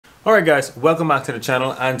Alright guys, welcome back to the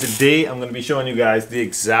channel, and today I'm going to be showing you guys the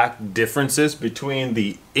exact differences between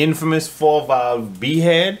the infamous 4-valve B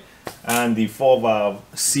head and the 4-valve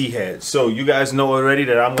C head. So you guys know already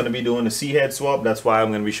that I'm going to be doing the C head swap. That's why I'm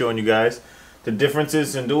going to be showing you guys the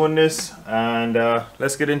differences in doing this, and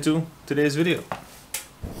let's get into today's video.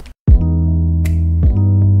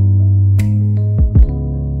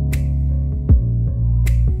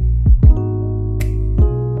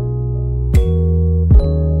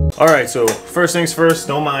 Alright, so first things first,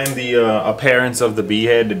 don't mind the appearance of the B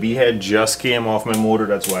head. The B head just came off my motor,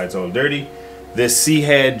 that's why it's all dirty. This C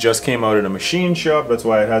head just came out of the machine shop, that's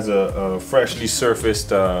why it has a freshly surfaced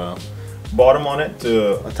bottom on it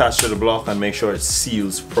to attach to the block and make sure it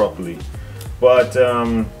seals properly. But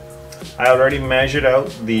I already measured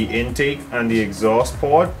out the intake and the exhaust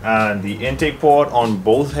port, and the intake port on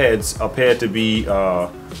both heads appear to be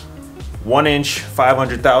 1 inch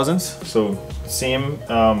 500 thousandths. So same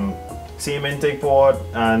intake port,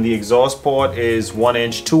 and the exhaust port is 1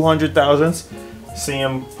 inch 200 thousandths.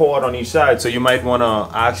 Same port on each side. So you might want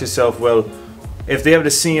to ask yourself, well, if they have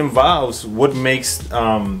the same valves, what makes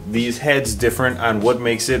these heads different, and what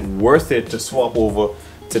makes it worth it to swap over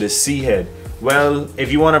to the C head? Well, if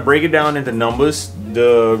you want to break it down into numbers,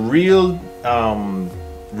 the real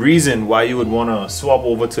reason why you would want to swap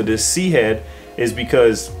over to this C head is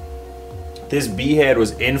because this B head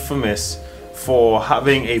was infamous for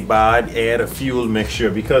having a bad air to fuel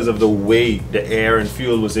mixture because of the way the air and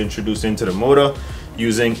fuel was introduced into the motor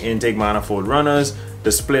using intake manifold runners,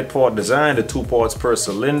 the split port design, the 2 ports per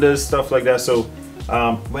cylinder, stuff like that. So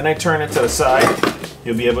when I turn it to the side,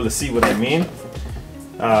 you'll be able to see what I mean.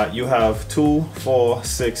 You have 2, 4,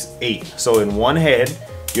 6, 8. So in one head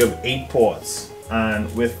you have 8 ports,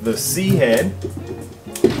 and with the C head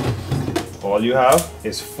all you have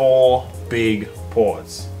is 4 big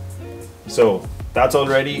ports. So that's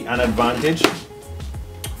already an advantage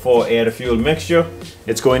for air to fuel mixture.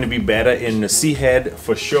 It's going to be better in the C head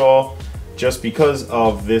for sure, just because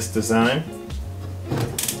of this design.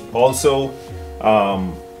 Also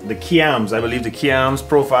the cams, I believe the cams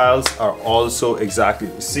profiles are also exactly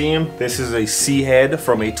the same. This is a C head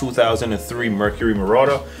from a 2003 Mercury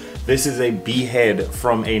Marauder. This is a B head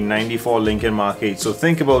from a 94 Lincoln Mark 8. So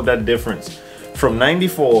think about that difference. From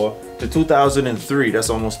 94 to 2003, that's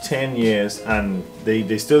almost 10 years, and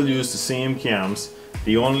they still use the same cams.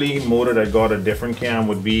 The only motor that got a different cam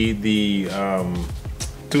would be the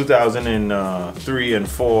 2003 and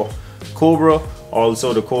 4 Cobra.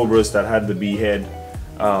 Also the Cobras that had the B head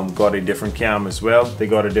got a different cam as well. They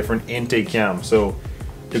got a different intake cam. So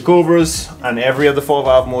the Cobras and every other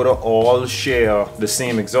 4-valve motor all share the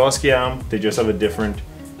same exhaust cam, they just have a different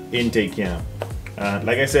intake cam.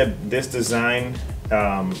 Like I said, this design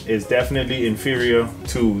is definitely inferior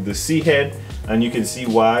to the C head, and you can see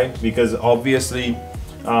why, because obviously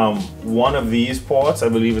one of these ports, I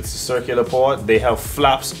believe it's a circular port, they have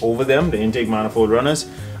flaps over them, the intake manifold runners,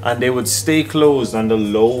 and they would stay closed under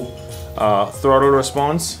low throttle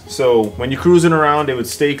response. So when you're cruising around, they would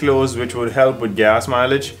stay closed, which would help with gas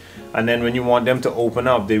mileage. And then when you want them to open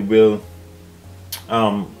up, they will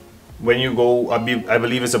when you go, I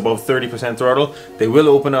believe it's above 30% throttle, they will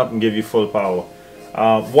open up and give you full power.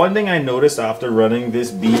 One thing I noticed after running this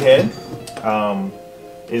B head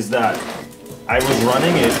is that I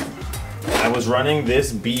was running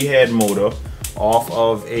this B head motor off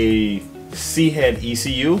of a C head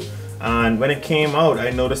ECU, and when it came out I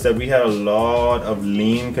noticed that we had a lot of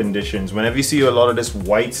lean conditions. Whenever you see a lot of this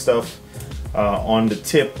white stuff on the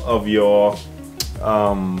tip of your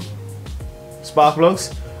spark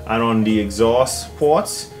plugs and on the exhaust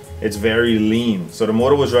ports, it's very lean. So the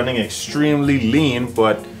motor was running extremely lean,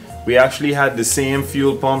 but we actually had the same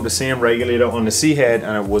fuel pump, the same regulator on the C head,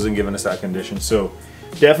 and it wasn't giving us that condition. So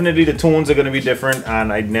definitely the tones are going to be different,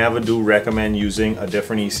 and I never do recommend using a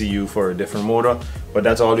different ECU for a different motor, but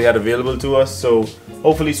that's all we had available to us. So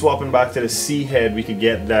hopefully swapping back to the C head, we could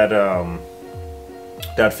get that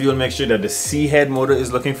that fuel mixture that the C head motor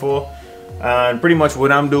is looking for. And pretty much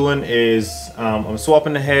what I'm doing is I'm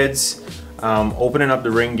swapping the heads, opening up the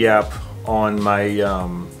ring gap on my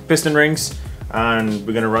piston rings, and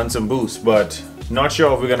we're gonna run some boost, but not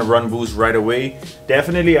sure if we're gonna run boost right away.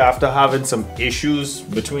 Definitely after having some issues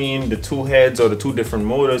between the 2 heads or the 2 different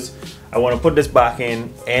motors, I want to put this back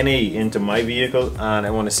in NA into my vehicle, and I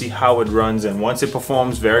want to see how it runs, and once it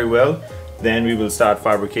performs very well, then we will start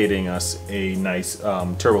fabricating us a nice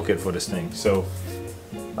turbo kit for this thing. So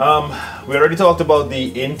we already talked about the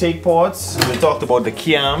intake ports, we talked about the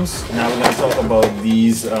cams. Now we're going to talk about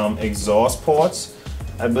these exhaust ports.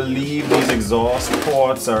 I believe these exhaust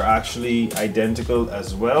ports are actually identical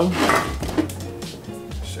as well.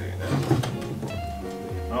 second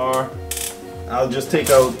then. Or I'll just take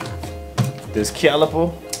out this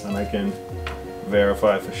caliper and I can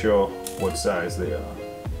verify for sure what size they are.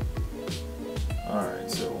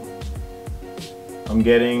 Alright, so I'm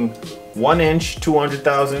getting 1 inch 200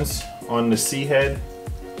 thousandths on the C head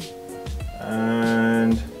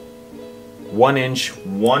and 1 inch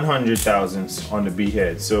 100 thousandths on the B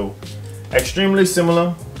head. So extremely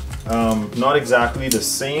similar, not exactly the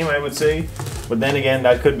same I would say, but then again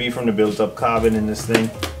that could be from the built up carbon in this thing,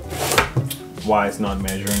 why it's not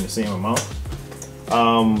measuring the same amount.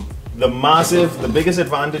 The biggest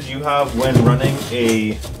advantage you have when running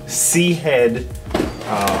a C head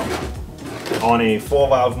on a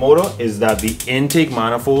 4-valve motor is that the intake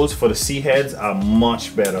manifolds for the C heads are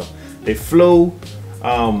much better. They flow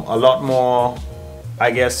a lot more,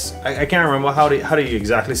 I guess, I can't remember how do you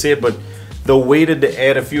exactly say it, but the way that the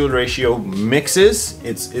air to fuel ratio mixes,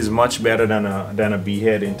 is much better than a B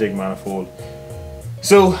head intake manifold.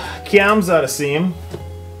 So cams are the same.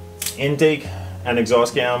 Intake and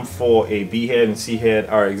exhaust cam for a B head and C head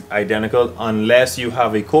are identical unless you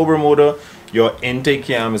have a Cobra motor. Your intake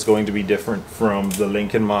cam is going to be different from the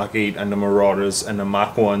Lincoln Mark 8 and the Marauders and the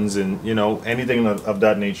Mach 1s and you know anything of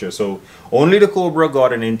that nature. So only the Cobra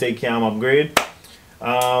got an intake cam upgrade. We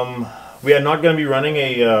are not going to be running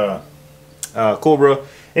a Cobra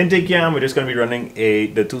intake cam. We're just going to be running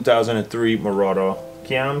the 2003 Marauder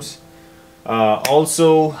cams.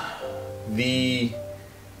 Also the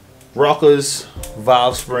rockers,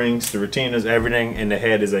 valve springs, the retainers, everything in the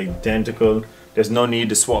head is identical. There's no need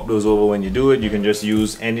to swap those over when you do it. You can just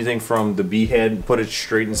use anything from the B head, put it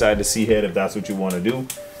straight inside the C head if that's what you want to do.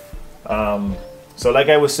 So like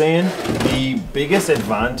I was saying, the biggest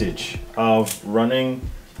advantage of running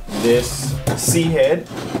this C head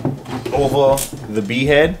over the B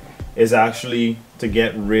head is actually to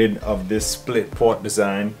get rid of this split port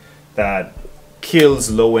design that kills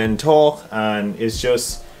low end torque and it's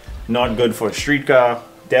just not good for a street car.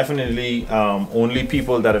 Definitely only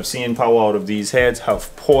people that have seen power out of these heads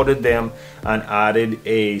have ported them and added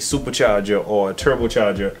a supercharger or a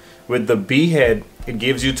turbocharger. With the B head, it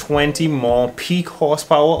gives you 20 more peak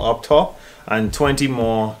horsepower up top and 20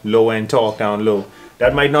 more low end torque down low.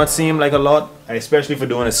 That might not seem like a lot, especially for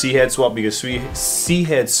doing a C head swap, because C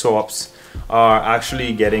head swaps are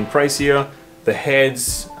actually getting pricier. The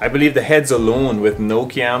heads, I believe the heads alone with no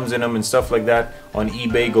cams in them and stuff like that on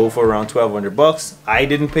eBay go for around 1,200 bucks. I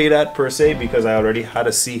didn't pay that per se because I already had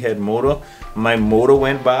a C head motor. My motor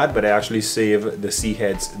went bad, but I actually saved the C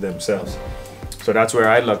heads themselves. So that's where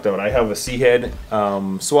I lucked out. I have a C head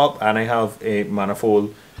swap and I have a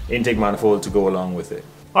manifold, intake manifold to go along with it.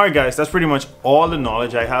 Alright guys, that's pretty much all the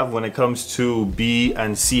knowledge I have when it comes to B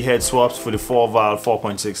and C head swaps for the 4-valve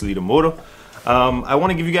 4.6 liter motor. I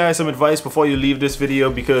want to give you guys some advice before you leave this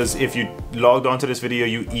video, because if you logged onto this video,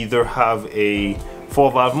 you either have a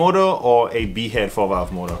 4-valve motor or a B head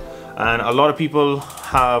 4-valve motor. And a lot of people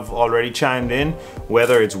have already chimed in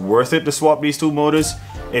whether it's worth it to swap these two motors.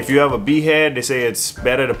 If you have a B head, they say it's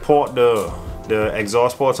better to port the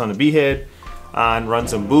exhaust ports on the B head and run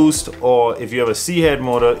some boost, or if you have a C head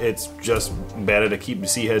motor, it's just better to keep the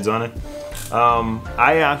C heads on it.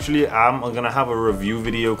 I actually am gonna have a review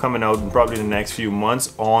video coming out in probably the next few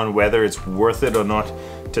months on whether it's worth it or not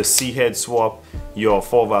to C head swap your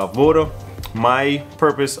 4-valve motor. My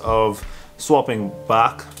purpose of swapping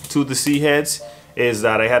back to the C heads is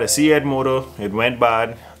that I had a C head motor, it went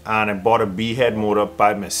bad, and I bought a B head motor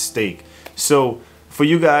by mistake. So for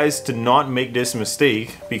you guys to not make this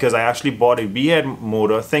mistake, because I actually bought a B head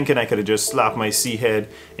motor thinking I could have just slapped my C head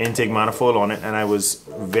intake manifold on it, and I was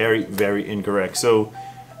very, very incorrect. So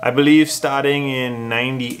I believe starting in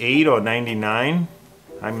 98 or 99,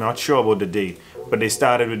 I'm not sure about the date, but they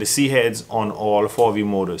started with the C heads on all 4V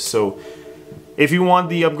motors. So if you want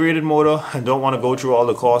the upgraded motor and don't want to go through all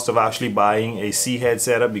the cost of actually buying a C head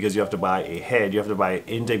setup, because you have to buy a head, you have to buy an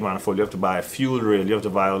intake manifold, you have to buy a fuel rail, you have to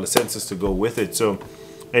buy all the sensors to go with it. So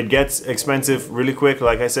it gets expensive really quick.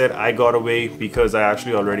 Like I said, I got away because I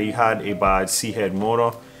actually already had a bad C head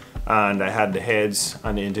motor and I had the heads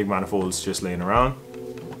and the intake manifolds just laying around.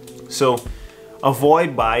 So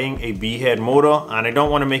avoid buying a B head motor, and I don't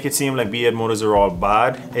want to make it seem like B head motors are all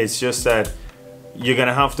bad. It's just that you're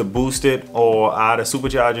gonna have to boost it or add a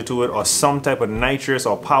supercharger to it or some type of nitrous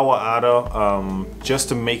or power adder just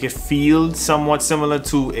to make it feel somewhat similar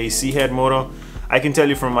to a C head motor. I can tell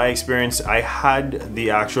you from my experience, I had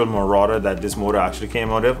the actual Marauder that this motor actually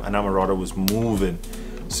came out of, and that Marauder was moving.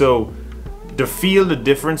 So to feel the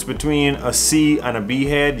difference between a C and a B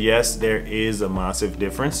head, yes, there is a massive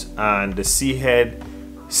difference, and the C head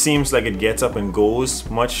seems like it gets up and goes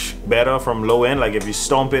much better from low end. Like if you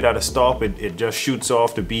stomp it at a stop, it just shoots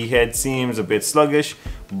off. The B head seems a bit sluggish,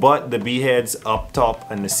 but the B heads up top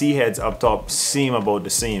and the C heads up top seem about the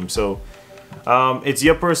same. So it's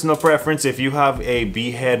your personal preference. If you have a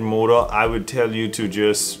B head motor, I would tell you to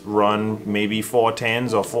just run maybe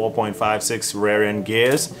 410s or 4.56 rear end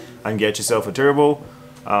gears and get yourself a turbo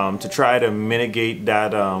to try to mitigate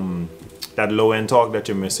that that low end torque that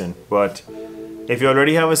you're missing. But if you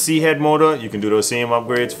already have a C head motor, you can do those same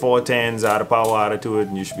upgrades, 410s, add a power adder to it,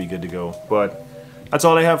 and you should be good to go. But that's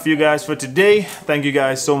all I have for you guys for today. Thank you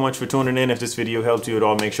guys so much for tuning in. If this video helped you at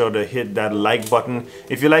all, make sure to hit that like button.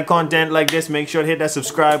 If you like content like this, make sure to hit that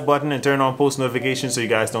subscribe button and turn on post notifications so you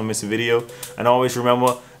guys don't miss a video. And always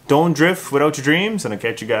remember, don't drift without your dreams, and I'll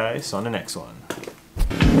catch you guys on the next one.